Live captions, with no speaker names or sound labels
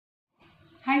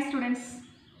Hi students,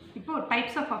 இப்போ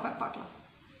types of offer பார்க்கலாம்.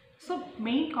 So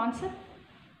main concept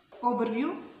overview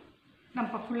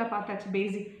நம்ம ஃபுல்லா பார்த்தாச்சு.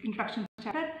 basic introduction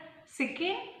chapter.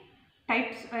 Second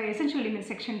types essential limits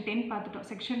section 10 பார்த்துட்டோம்.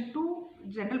 section 2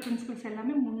 general principles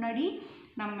எல்லாமே முன்னாடி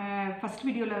நம்ம ஃபர்ஸ்ட்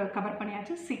வீடியோல கவர்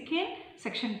பண்ணியாச்சு. செகண்ட்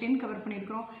செக்ஷன் 10 கவர்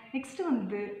பண்ணியிருக்கிறோம். நெக்ஸ்ட்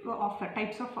வந்து offer,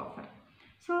 types of offer.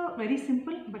 So very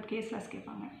simple but cashless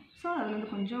கேட்பாங்க. ஸோ அதில்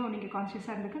வந்து கொஞ்சம் நீங்கள்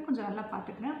கான்ஷியஸாக இருந்துக்க கொஞ்சம் நல்லா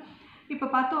பார்த்துக்கங்க. இப்போ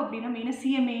பார்த்தோம் அப்படின்னா மெயினாக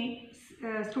CMA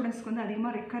ஸ்டூடெண்ட்ஸ்க்கு வந்து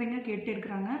அதிகமாக ரெக்கரிங்காக கேட்டே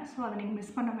இருக்கிறாங்க. ஸோ அதை நீங்கள்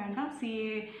மிஸ் பண்ண வேண்டாம்.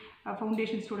 CA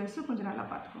ஃபவுண்டேஷன் ஸ்டூடெண்ட்ஸும் கொஞ்சம் நல்லா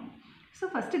பார்த்துக்கோங்க. So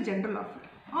first general offer.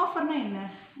 ஆஃபர்னால் என்ன?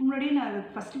 முன்னாடியே நான் அது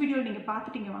ஃபஸ்ட் வீடியோவில் நீங்கள்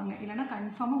பார்த்துட்டீங்க வாங்க, இல்லைனா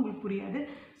கன்ஃபார்மாக உங்களுக்கு புரியாது.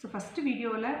 ஸோ ஃபஸ்ட்டு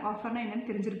வீடியோவில் ஆஃபர்னால் என்னென்னு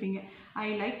தெரிஞ்சிருப்பீங்க. I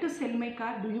like to sell my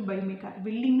car, two you by my car.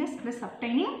 Willingness plus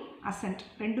obtaining ascent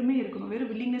ரெண்டுமே இருக்கணும்.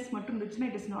 வெறும் வில்லிங்னஸ் மட்டும் இருந்துச்சுன்னா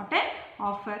it is not a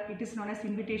offer, it is not as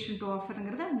invitation to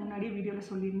ஆஃபருங்கிறத முன்னாடியே வீடியோவில்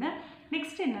சொல்லியிருந்தேன்.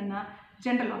 நெக்ஸ்ட் என்னென்னா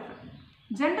ஜென்ரல் ஆஃபர்.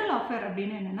 ஜென்ரல் ஆஃபர்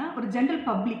அப்படின்னு என்னென்னா ஒரு ஜென்ரல்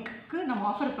பப்ளிக்கு நம்ம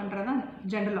ஆஃபர் பண்ணுறது தான்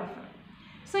ஜென்ரல் ஆஃபர்.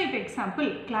 ஸோ இப்போ எக்ஸாம்பிள்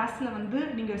கிளாஸில் வந்து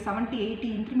நீங்கள் 70-80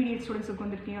 இன்டர்மீடியட் ஸ்டூடெண்ட்ஸுக்கு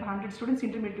வந்திருக்கீங்க, ஒரு 100 ஸ்டூடெண்ட்ஸ்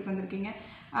இன்டர்மீடியட்டுக்கு வந்திருக்கீங்க.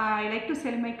 I like to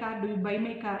sell my car, two you by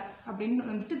my car அப்படின்னு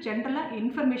வந்துட்டு ஜென்ரலாக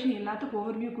இன்ஃபர்மேஷன் எல்லாத்துக்கும்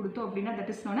ஓவர்வியூ கொடுத்தோம் அப்படின்னா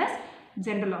that is known as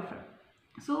general offer.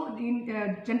 So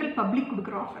general public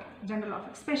கொடுக்குற offer general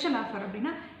offer. Special offer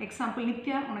அப்படின்னா எக்ஸாம்பிள்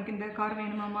நித்யா உனக்கு இந்த கார்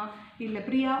வேணுமாமா, இல்லை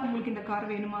பிரியா உங்களுக்கு இந்த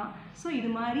கார் வேணுமா. ஸோ இது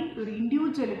மாதிரி ஒரு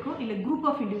இண்டிவிஜுவலுக்கோ இல்லை group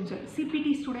of individual, CPT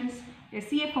students,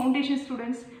 CA foundation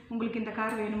students உங்களுக்கு இந்த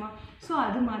கார் வேணுமா. ஸோ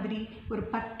அது மாதிரி ஒரு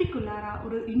பர்டிகுலராக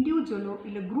ஒரு இண்டிவிஜுவலோ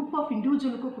இல்லை குரூப் ஆஃப்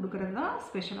இண்டிவிஜுவலுக்கோ கொடுக்குறது தான்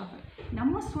ஸ்பெஷல் ஆஃபர்.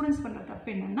 நம்ம ஸ்டூடெண்ட்ஸ் பண்ணுற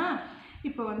தப்பு என்னென்னா,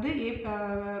 இப்போ வந்து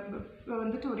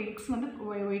வந்துட்டு ஒரு எக்ஸ் வந்து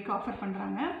ஒய்க்கு ஆஃபர்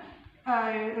பண்ணுறாங்க,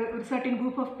 ஒரு சர்டன்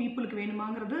குரூப் ஆஃப் பீப்புளுக்கு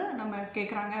வேணுமாங்கிறது நம்ம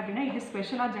கேட்குறாங்க அப்படின்னா இது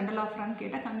ஸ்பெஷலாக ஜென்ரல் ஆஃபரான்னு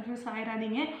கேட்டால் கன்ஃபியூஸ்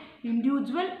ஆகிடாதீங்க.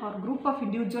 இண்டிவிஜுவல் ஒரு குரூப் ஆஃப்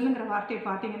இண்டிவிஜுவலுங்கிற வார்த்தையை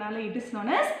பார்த்தீங்கனால it is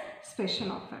known as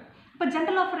special offer. இப்போ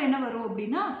ஜென்ரல் ஆஃபர் என்ன வரும்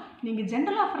அப்படின்னா, நீங்கள்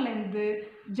ஜென்ரல் ஆஃபரில் இருந்து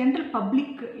ஜென்ரல்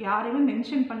பப்ளிக் யாரையுமே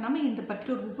மென்ஷன் பண்ணாமல் இந்த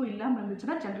பர்டிகுலர் குரூப்பும் இல்லாமல்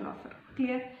இருந்துச்சுன்னா ஜென்ரல் ஆஃபர்.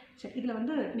 கிளியர்? சரி, இதில்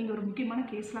வந்து நீங்கள் ஒரு முக்கியமான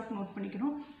கேஸ்லாம் நோட்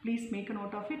பண்ணிக்கணும். Please make a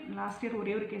note of it. Last year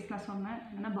ஒரே ஒரு கேஸ்லாம் சொன்னேன்,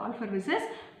 என்னென்னா பால்ஃபர் விசஸ்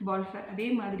பால்ஃபர். அதே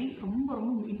மாதிரி ரொம்ப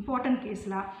ரொம்ப இம்பார்ட்டன்ட்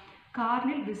கேஸ்லாம்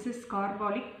கார்னில் விசஸ்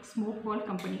கார்பாலிக் ஸ்மோக் பால்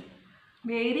கம்பெனி,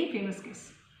 வெரி ஃபேமஸ் கேஸ்.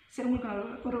 சரி,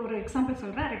 உங்களுக்கு ஒரு எக்ஸாம்பிள்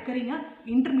சொல்கிறேன். ரெக்கரிங்காக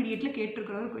இன்டர்மீடியட்டில்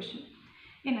கேட்டிருக்கிற ஒரு கொஷின்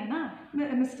என்னென்னா,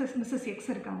 மிஸ்ஸஸ் எக்ஸ்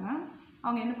இருக்காங்க,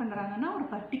 அவங்க என்ன பண்ணுறாங்கன்னா ஒரு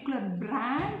பர்டிகுலர்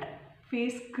பிராண்ட்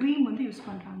ஃபேஸ் க்ரீம் வந்து யூஸ்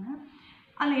பண்ணுறாங்க.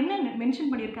 அதில் என்ன மென்ஷன்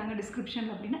பண்ணியிருக்காங்க டிஸ்கிரிப்ஷன்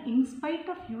அப்படின்னா, in spite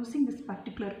of using this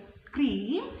particular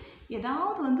cream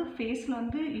ஏதாவது வந்து ஃபேஸில்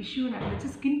வந்து இஷ்யூ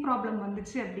நடந்துச்சு, ஸ்கின் ப்ராப்ளம்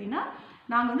வந்துச்சு அப்படின்னா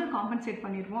நாங்கள் வந்து காம்பன்சேட்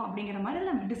பண்ணிடுவோம் அப்படிங்கிற மாதிரி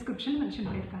நம்ம டிஸ்கிரிப்ஷன் மென்ஷன்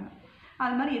பண்ணியிருக்காங்க.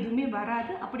 அது மாதிரி எதுவுமே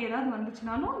வராது, அப்படி ஏதாவது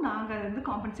வந்துச்சுனாலும் நாங்கள் அதை வந்து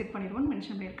காம்பன்சேட் பண்ணிடுவோம்னு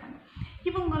மென்ஷன் பண்ணியிருக்காங்க.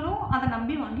 இவங்களும் அதை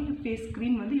நம்பி வாங்கி ஃபேஸ்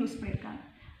க்ரீம் வந்து யூஸ் பண்ணியிருக்காங்க.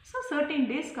 ஸோ சர்டன்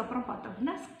டேஸ்க்கு அப்புறம் பார்த்தோம்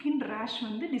அப்படின்னா ஸ்கின் ரேஷ்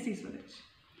வந்து டிசீஸ் வந்துடுச்சு.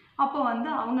 அப்போ வந்து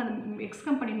அவங்க அந்த எக்ஸ்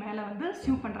கம்பெனி மேலே வந்து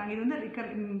சியூ பண்ணுறாங்க. இது வந்து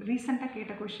ரீசெண்டாக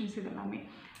கேட்ட கொஷின்ஸ் இது எல்லாமே.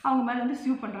 அவங்க மேலே வந்து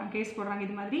சியூ பண்ணுறாங்க, கேஸ் போடுறாங்க.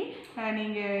 இது மாதிரி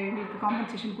நீங்கள் எங்களுக்கு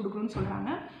காம்பன்சேஷன் கொடுக்கணும்னு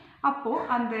சொல்கிறாங்க. அப்போது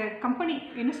அந்த கம்பெனி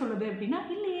என்ன சொல்லுது அப்படின்னா,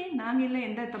 இல்லையே நாங்கள் இல்லை,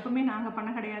 எந்த தப்புமே நாங்கள்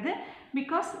பண்ண கிடையாது,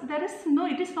 because there is no,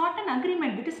 it is not an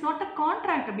agreement, it is not a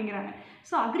contract அப்படிங்கிறாங்க.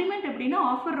 ஸோ அக்ரிமெண்ட் எப்படின்னா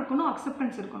ஆஃபர் இருக்கணும்,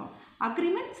 அக்செப்டன்ஸ் இருக்கணும்.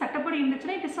 அக்ரிமெண்ட் சட்டப்படி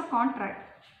இருந்துச்சுன்னா it is a contract.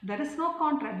 There is no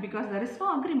contract because there is no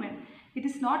agreement. It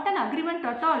is not an agreement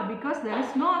at all because there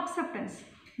is no acceptance.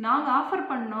 நாங்கள் offer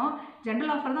பண்ணோம்,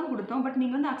 general offer தான் கொடுத்தோம், but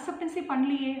நீங்கள் வந்து அக்செப்டன்ஸே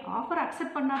பண்ணலையே. ஆஃபர்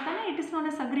அக்செப்ட் பண்ணால் தானே it is not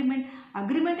as agreement,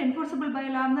 agreement enforceable by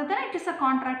லா இருந்தால் தானே இட் இஸ் அ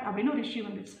கான்ட்ராக்ட் அப்படின்னு ஒரு இஷ்யூ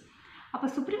வந்துச்சு. அப்போ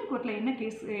சுப்ரீம் கோர்ட்டில்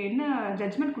என்ன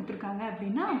ஜட்ஜ்மெண்ட் கொடுத்துருக்காங்க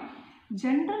அப்படின்னா,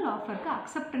 ஜென்ரல் ஆஃபருக்கு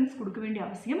அக்செப்டன்ஸ் கொடுக்க வேண்டிய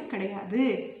அவசியம் கிடையாது.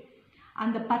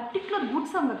 அந்த பர்டிகுலர்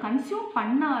குட்ஸ் அவங்க கன்சியூம்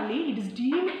பண்ணாலே it is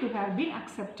deemed to have been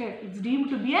accepted, it's deemed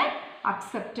to be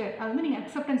accepted. அது வந்து நீங்கள்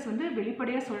அக்செப்டன்ஸ் வந்து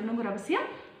வெளிப்படையாக சொல்லணுங்கிற அவசியம்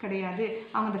கிடையாது.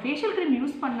 அவங்க அந்த ஃபேஷியல் க்ரீம்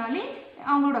யூஸ் பண்ணாலே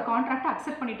அவங்களோட கான்ட்ராக்டை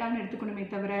அக்செப்ட் பண்ணிட்டாங்கன்னு எடுத்துக்கணுமே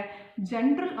தவிர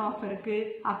ஜென்ரல் ஆஃபருக்கு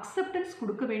அக்செப்டன்ஸ்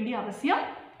கொடுக்க வேண்டிய அவசியம்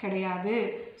கிடையாது.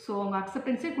 ஸோ அவங்க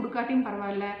அக்செப்டன்ஸே கொடுக்காட்டியும்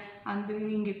பரவாயில்ல, அந்த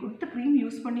நீங்கள் கொடுத்த க்ரீம்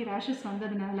யூஸ் பண்ணி ரேஷஸ்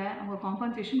வந்ததுனால அவங்க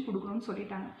காம்பன்சேஷன் கொடுக்கணும்னு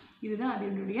சொல்லிட்டாங்க. இதுதான்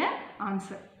அதனுடைய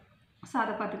ஆன்சர். ஸோ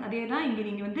அதை பார்த்துங்க. அதே தான் இங்கே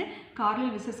நீங்கள் வந்து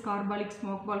கார்னில் விசஸ் கார்பாலிக்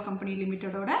ஸ்மோக் பால் கம்பெனி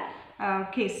லிமிட்டடோட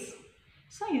கேஸ்.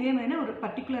 ஸோ இதே மாதிரி ஒரு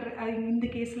பர்டிகுலர் இந்த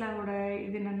கேஸில்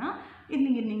இது என்னென்னா, இது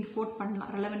நீங்கள் கோட்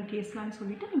பண்ணலாம், ரெலவெண்ட் கேஸ்லான்னு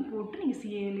சொல்லிவிட்டு நீங்கள் போட்டு நீங்கள்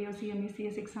CAலையோ CMA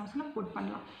CS எக்ஸாம்ஸ்லாம் கோட்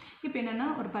பண்ணலாம். இப்போ என்னென்னா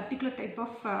ஒரு பர்டிகுலர் டைப்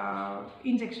ஆஃப்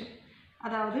இன்ஜெக்ஷன்,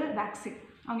 அதாவது வேக்சின்.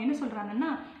 அவங்க என்ன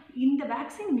சொல்கிறாங்கன்னா, இந்த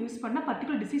வேக்சின் யூஸ் பண்ணால்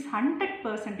பர்டிகுலர் டிசீஸ்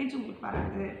 100% உங்களுக்கு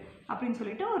வராது அப்படின்னு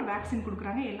சொல்லிட்டு ஒரு வேக்சின்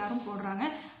கொடுக்குறாங்க, எல்லாரும் போடுறாங்க.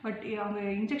 பட் அவங்க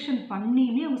இன்ஜெக்ஷன்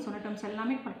பண்ணியுமே அவங்க சொன்ன டேர்ம்ஸ்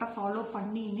எல்லாமே கரெக்டாக ஃபாலோ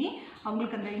பண்ணியுமே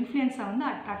அவங்களுக்கு அந்த இன்ஃப்ளூயன்ஸை வந்து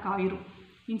அட்டாக் ஆயிரும்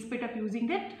in spite of using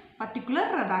that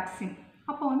particular vaccine.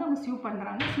 அப்போ வந்து அவங்க சூ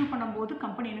பண்ணுறாங்க. சூ பண்ணும்போது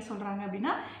கம்பெனி என்ன சொல்கிறாங்க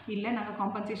அப்படின்னா, இல்லை நாங்கள்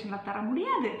காம்பன்சேஷன்லாம் தர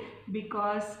முடியாது,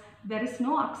 because there is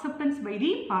no acceptance by the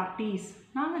parties.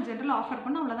 நாங்கள் ஜென்ரல் ஆஃபர்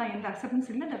பண்ண அவ்வளோதான், எந்த அக்செப்டன்ஸ்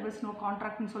இல்லை, தெர் இஸ் நோ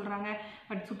கான்ட்ராக்ட்னு சொல்கிறாங்க.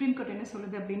 பட் சுப்ரீம் கோர்ட் என்ன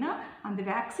சொல்லுது அப்படின்னா, அந்த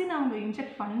வேக்சின் அவங்க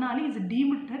இன்ஜெக்ட் பண்ணாலே is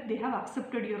deemed that they have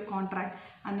accepted your contract,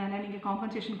 அதனால் நீங்கள்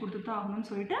காம்பன்சேஷன் கொடுத்து தான் ஆகணும்னு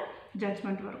சொல்லிட்டு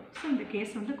ஜட்ஜ்மெண்ட் வரும். ஸோ இந்த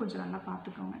கேஸ் வந்து கொஞ்சம் நல்லா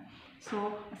பார்த்துக்கோங்க. ஸோ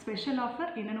ஸ்பெஷல் ஆஃபர்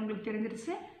என்னென்னு உங்களுக்கு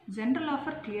தெரிஞ்சிருச்சு, ஜென்ரல்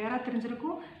ஆஃபர் கிளியராக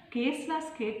தெரிஞ்சிருக்கும். கேஸ்லாஸ்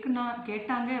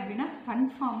கேட்டாங்க அப்படின்னா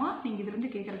கன்ஃபார்மாக நீங்கள்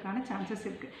இதுலேருந்து கேட்குறதுக்கான சான்சஸ்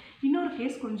இருக்குது. இன்னொரு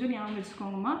கேஸ் கொஞ்சம் ஞாபகம்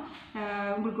வச்சுக்கோங்கம்மா,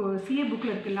 உங்களுக்கு சிஏ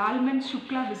புக்கில் இருக்குது, லால்மன்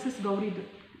சுக்லா விசஸ் கௌரிது,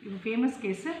 இது ஃபேமஸ்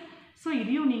கேஸு. ஸோ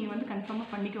இதையும் நீங்கள் வந்து கன்ஃபார்மாக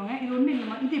பண்ணிக்கோங்க. இது ஒன்றும்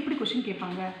இல்லைம்மா, இது எப்படி கொஷின்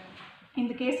கேட்பாங்க,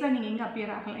 இந்த கேஸில் நீங்கள் எங்கே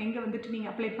அப்பியர் ஆகலாம், எங்கே வந்துட்டு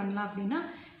நீங்கள் அப்ளை பண்ணலாம் அப்படின்னா,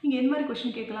 நீங்கள் எந்த மாதிரி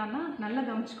கொஷின் கேட்கலான்னா நல்லா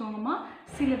கவனிச்சுக்கோங்கம்மா.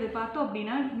 சிலது பார்த்தோம்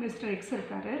அப்படின்னா மிஸ்டர் எக்ஸ்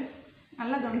இருக்கார்,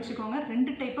 நல்லா கவனிச்சுக்கோங்க.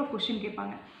 2 டைப் ஆஃப் கொஷின்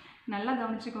கேட்பாங்க, நல்லா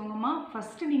கவனிச்சுக்கோங்கம்மா.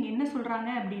 ஃபஸ்ட்டு நீங்கள் என்ன சொல்கிறாங்க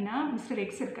அப்படின்னா, மிஸ்டர்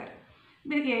எக்ஸ் இருக்கார்,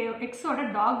 எக்ஸோட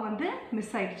டாக் வந்து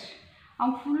மிஸ் ஆயிடுச்சு,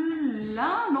 அவங்க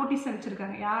ஃபுல்லாக நோட்டீஸ்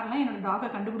அனுப்பிச்சிருக்காங்க, யாரெல்லாம் என்னோடய டாகை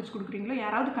கண்டுபிடிச்சி கொடுக்குறீங்களோ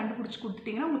யாராவது கண்டுபிடிச்சி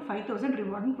கொடுத்துட்டிங்கன்னா உங்களுக்கு 5000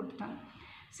 ரிவார்டுன்னு கொடுத்துட்டாங்க.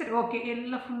 சரி, ஓகே,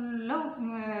 எல்லாம்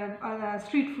ஃபுல்லாக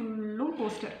ஸ்ட்ரீட் ஃபுல்லும்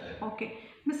போஸ்டர். ஓகே,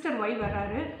 மிஸ்டர் ஒய்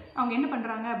வர்றாரு, அவங்க என்ன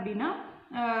பண்ணுறாங்க அப்படின்னா,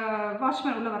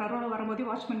 வாட்ச்மேன் உள்ளே வரும்போதே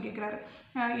வாட்ச்மேன் கேட்குறாரு,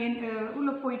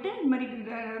 உள்ளே போயிட்டு இந்த மாதிரி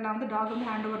நான் வந்து டாக் வந்து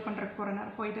ஹேண்ட் ஓவர் பண்ணுறதுக்கு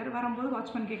போகிறேன் போயிட்டார். வரும்போது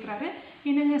வாட்ச்மேன் கேட்குறாரு,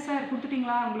 என்னங்க சார்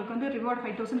கொடுத்துட்டிங்களா, உங்களுக்கு வந்து ரிவார்டு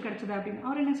 5000 கிடச்சிதா அப்படின்னு.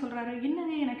 அவர் என்ன சொல்கிறாரு,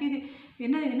 என்னங்க எனக்கு இது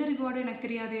என்ன ரிவார்டு எனக்கு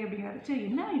தெரியாது அப்படிங்கிறாரு. சரி,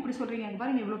 என்ன இப்படி சொல்கிறீங்க, அங்கே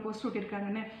பாருங்க இவ்வளோ போஸ்ட்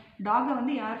ஒட்டியிருக்காங்கன்னு, டாகை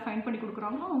வந்து யார் ஃபைன் பண்ணி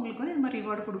கொடுக்குறாங்களோ அவங்களுக்கு வந்து இந்த மாதிரி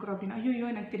ரிவார்டு கொடுக்குறோம் அப்படின்னா, ஐயோ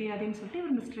எனக்கு தெரியாதுன்னு சொல்லிட்டு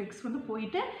இவர் மிஸ்டர் எக்ஸ் வந்து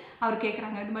போயிட்டு அவர்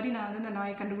கேட்குறாங்க, இது மாதிரி நான் வந்து இந்த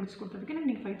நாயை கண்டுபிடிச்சி கொடுத்ததுக்கு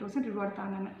எனக்கு நீங்கள் 5000 ரிவார்டு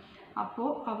தாங்கன்னு.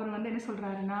 அப்போது அவர் வந்து என்ன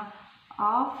சொல்கிறாருன்னா,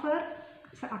 offer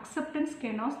acceptance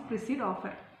cannot precede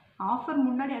offer. Offer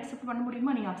முன்னாடி அக்செப்ட் பண்ண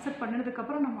முடியுமா, நீங்கள் அக்செப்ட்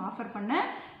பண்ணதுக்கப்புறம் நம்ம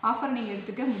ஆஃபர் நீங்கள்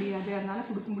எடுத்துக்க முடியாது, அதனால்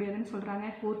கொடுக்க முடியாதுன்னு சொல்கிறாங்க.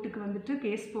 கோர்ட்டுக்கு வந்துட்டு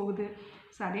கேஸ் போகுது.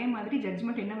 ஸோ அதே மாதிரி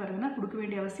ஜட்ஜ்மெண்ட் என்ன வருதுன்னா, கொடுக்க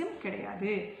வேண்டிய அவசியம்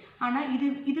கிடையாது. ஆனால்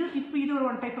இது ஒரு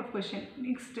one type of question.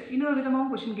 Next இன்னொரு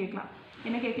விதமாகவும் கொஷின் கேட்கலாம்.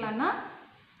 என்ன கேட்கலான்னா,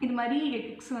 இது மாதிரி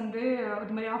எக்ஸ் வந்து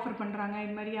இது மாதிரி ஆஃபர் பண்ணுறாங்க,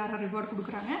 இது மாதிரி யாரோ ரிவார்டு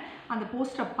கொடுக்குறாங்க, அந்த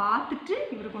போஸ்ட்டை பார்த்துட்டு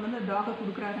இவர் கொண்டு வந்து டாகை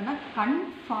கொடுக்குறாருன்னா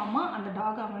கன்ஃபார்மாக அந்த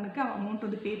டாக் அவனுக்கு அமௌண்ட்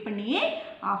வந்து பே பண்ணியே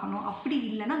ஆகணும். அப்படி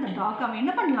இல்லைன்னா அந்த டாக் அவன்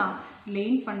என்ன பண்ணலாம்,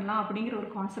 லெயின் பண்ணலாம் அப்படிங்கிற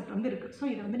ஒரு கான்செப்ட் வந்து இருக்குது. ஸோ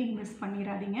இதை வந்து நீங்கள் மிஸ்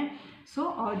பண்ணிடாதீங்க. So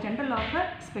general offer,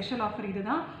 special offer இது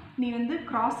தான். நீ வந்து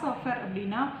கிராஸ் ஆஃபர்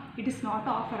அப்படின்னா it is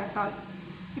not offer at all.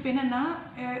 இப்போ என்னென்னா,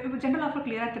 இப்போ ஜென்ரல் ஆஃபர்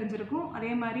கிளியராக தெரிஞ்சிருக்கும். அதே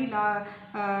மாதிரி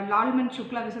லால்மன்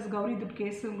சுக்லா விசஸ் கௌரி துட்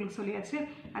கேஸ் உங்களுக்கு சொல்லியாச்சு.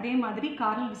 அதே மாதிரி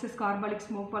கார்ல் விசஸ் கார்பாலிக்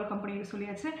ஸ்மோக் பால் கம்பெனி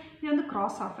சொல்லியாச்சு. இது வந்து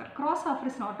cross offer. Cross offer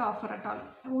is not offer at all.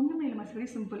 ஒன்றுமே இல்லை, வெரி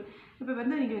சிம்பிள். இப்போ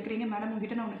வந்து நீங்கள் வைக்கிறீங்க, மேடம்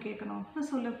உங்ககிட்ட நான் ஒன்று கேட்கணும்,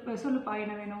 சொல்லுப்பா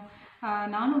என்ன வேணும்,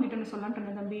 நானும் உங்ககிட்ட ஒன்று சொல்லலான்ட்டு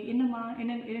இருந்தேன், தம்பி என்னம்மா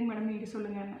என்னங்க மேடம் நீங்கள்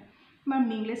சொல்லுங்கள், மேம்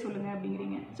நீங்களே சொல்லுங்கள்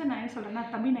அப்படிங்கிறீங்க. சார் நான் என்ன சொல்கிறேன்னா,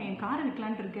 தம்பி நான் என் காரை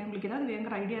விற்கலான்ட்டு இருக்கேன், உங்களுக்கு ஏதாவது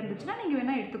வேங்கிற ஐடியா இருந்துச்சுன்னா நீங்கள்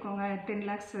வேணால் எடுத்துக்கோங்க 10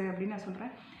 lakhs அப்படின்னு நான்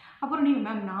சொல்கிறேன். அப்புறம் நீங்கள்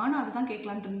மேம் நானும் அதை தான்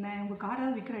கேட்கலான்ட்டு இருந்தேன், உங்கள்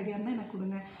காராவது விற்கிற ஐடியா இருந்தால் எனக்கு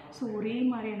கொடுங்க. ஸோ ஒரே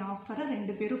மாதிரியான ஆஃபரை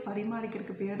 2 பேரும்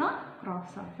பரிமாறிக்கிறதுக்கு பேர் தான்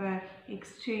cross offer,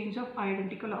 exchange of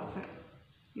identical offer.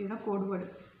 இதுதான் code word.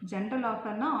 General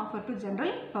ஆஃபர்னா offer to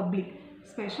general public,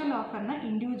 special ஆஃபர்னா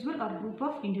individual or group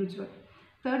of individual.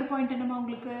 Third point என்னம்மா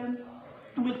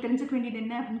உங்களுக்கு தெரிஞ்சுக்க வேண்டியது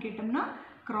என்ன அப்படின்னு கேட்டோம்னா,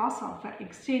 cross offer,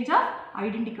 exchange of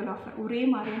identical offer, ஒரே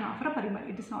மாதிரியான ஆஃபரை பரிமாறி.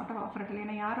 இட் இஸ் நாட் ஆஃபர் இல்லை,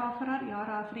 ஏன்னா யார்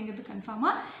ஆஃபருங்கிறது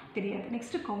கன்ஃபார்மாக தெரியாது.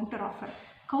 Next counter offer.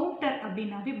 கவுண்டர்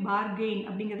அப்படின்னாவே பார்கெயின்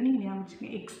அப்படிங்கிறது நீங்கள் ஞாபகம்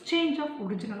வச்சுக்கோங்க. Exchange of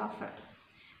original offer.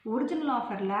 Original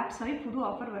offer labs ஆகி புது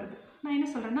ஆஃபர் வருது. நான் என்ன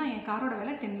சொல்கிறேன்னா, என் காரோட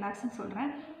விலை 10 lakhsன்னு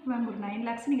சொல்கிறேன், மேம் ஒரு 9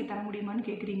 lakhs நீங்கள் தர முடியுமான்னு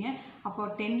கேட்குறீங்க. அப்போ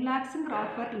 10 lakhsங்கிற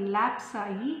ஆஃபர் லேப்ஸ்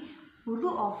ஆகி புது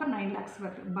ஆஃபர் 9 lakhs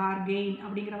வருது. பார்கெயின்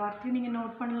அப்படிங்கிற வார்த்தையை நீங்கள்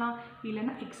நோட் பண்ணலாம்.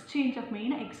 இல்லைன்னா எக்ஸ்சேஞ்ச் ஆஃப்,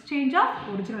 மெயினாக exchange of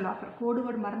original offer. Code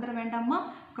word மறந்துட வேண்டாமா.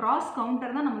 கிராஸ்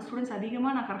கவுண்டர் தான் நம்ம ஸ்டூடெண்ட்ஸ்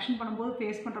அதிகமாக நான் கரெக்ஷன் பண்ணும்போது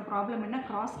ஃபேஸ் பண்ணுற ப்ராப்ளம் என்ன,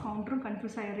 cross கவுண்டரும்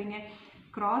confuse ஆகிடுறீங்க.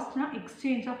 கிராஸ்னால்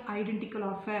exchange of identical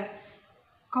offer,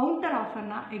 counter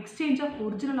ஆஃபர்னா exchange of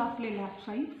original ஆஃபர்லேயே labs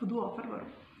ஆகி புது ஆஃபர்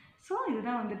வரும். ஸோ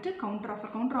இதுதான் வந்துட்டு கவுண்டர்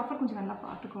ஆஃபர். கவுண்டர் ஆஃபர் கொஞ்சம் நல்லா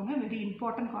பார்த்துக்கோங்க, very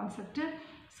important concept.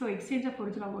 So exchange of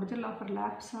original offer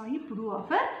labs ஆகி புது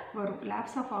ஆஃபர் வரும்.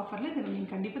 லேப்ஸ் ஆஃப் ஆஃபரில் இதை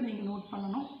நீங்கள் கண்டிப்பாக நீங்கள்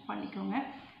நோட் பண்ணிக்கோங்க.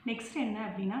 நெக்ஸ்ட் என்ன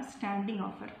அப்படின்னா, ஸ்டாண்டிங்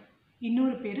ஆஃபர்.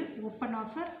 இன்னொரு பேர் ஓப்பன்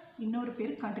ஆஃபர், இன்னொரு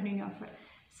பேர் கண்டினியூங் ஆஃபர்.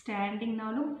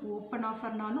 ஸ்டாண்டிங்னாலும் ஓப்பன்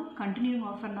ஆஃபர்னாலும் கண்டினியூங்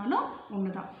ஆஃபர்னாலும்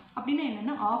ஒன்று தான். அப்படின்னா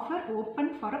என்னென்னா, offer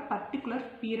open for a particular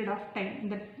period of time.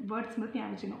 இந்த வேர்ட்ஸ் மட்டும்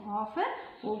ஞாபகம். Offer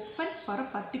open for a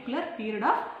particular period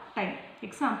of time.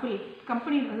 Example,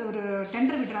 company வந்து ஒரு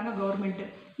டெண்டர் விடுறாங்க கவர்மெண்ட்டு,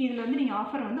 இதில் வந்து நீங்கள்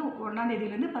ஆஃபர் வந்து 1ஆம்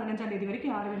தேதியிலேருந்து 15ஆம் தேதி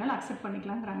வரைக்கும் யார் வேணாலும் accept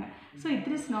பண்ணிக்கலாங்கிறாங்க. So it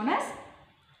is known as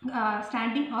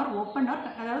standing R open or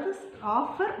அதாவது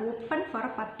offer open for a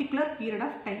particular period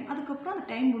of time. அதுக்கப்புறம் அந்த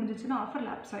டைம் முடிஞ்சிச்சுன்னா ஆஃபர்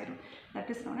லேப்ஸ் ஆயிடும். That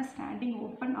is not standing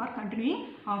open or continuing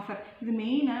offer. இது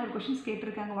மெயினாக ஒரு கொஷின்ஸ்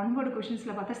கேட்டிருக்காங்க. ஒன் வேர்டு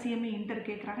கொஷின்ஸில் பார்த்தா CMA inter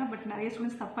கேட்குறாங்க. பட் நிறைய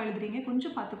ஸ்டூடெண்ட்ஸ் தப்பாக எழுதுறீங்க,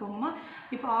 கொஞ்சம் பார்த்துக்கோங்கம்மா.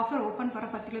 இப்போ offer open for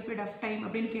a particular period of time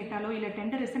அப்படின்னு கேட்டாலோ, இல்லை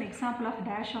tender is an example of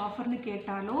dash ஆஃபர்னு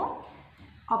கேட்டாலோ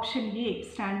option A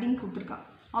standing கொடுத்துருக்கான்,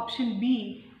 option be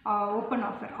open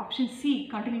offer, option C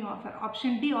continue offer,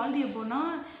 option D all the அபோவ்னா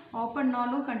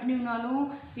ஓப்பன்னாலும் கண்டினியூனாலும்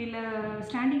இல்லை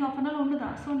standing ஆஃபர்னாலும் ஒன்று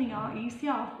தான். ஸோ நீங்கள்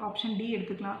ஈஸியாக option D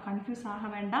எடுத்துக்கலாம், confuse ஆக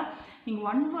வேண்டாம். நீங்கள்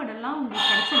ஒன் வேர்டெல்லாம் உங்களுக்கு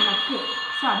கிடைச்ச லக்கு.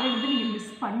 ஸோ அதில் வந்து நீங்கள்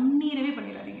மிஸ்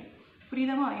பண்ணிடாதீங்க,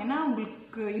 புரியுதமா? ஏன்னா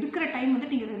உங்களுக்கு இருக்கிற டைம்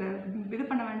வந்து நீங்கள் இதில் இது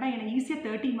பண்ண வேண்டாம். ஏன்னா ஈஸியாக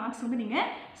 30 மார்க்ஸ் வந்து நீங்கள்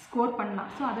ஸ்கோர்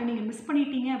பண்ணலாம். ஸோ அதை நீங்கள் மிஸ்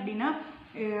பண்ணிட்டீங்க அப்படின்னா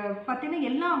பார்த்தீங்கன்னா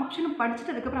எல்லா ஆப்ஷனும்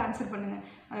படிச்சுட்டு அதுக்கப்புறம் ஆன்சர் பண்ணுங்கள்.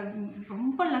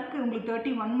 ரொம்ப லக்கு உங்களுக்கு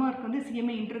 31 மார்க் வந்து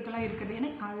CMA இன்டர்க்கெல்லாம் இருக்குது. ஏன்னா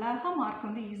அழகாக மார்க்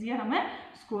வந்து ஈஸியாக நம்ம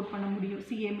ஸ்கோர் பண்ண முடியும்,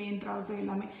 CMA இன்டராகட்டும்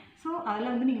எல்லாமே. ஸோ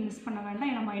அதில் வந்து நீங்கள் மிஸ் பண்ண வேண்டாம்.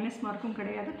 ஏன்னா மைனஸ் மார்க்கும்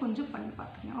கிடையாது, கொஞ்சம் பண்ணி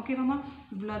பார்த்துங்க. ஓகேவாம்மா?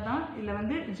 இவ்வளோ தான். இதில்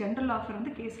வந்து ஜென்ரல் ஆஃபர்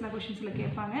வந்து கேஸ்ல கொஷின்ஸில்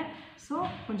கேட்பாங்க. ஸோ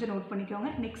கொஞ்சம் நோட்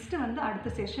பண்ணிக்கோங்க. நெக்ஸ்ட்டு வந்து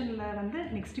அடுத்த செஷனில் வந்து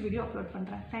நெக்ஸ்ட் வீடியோ அப்லோட்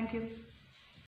பண்ணுறேன். தேங்க்யூ.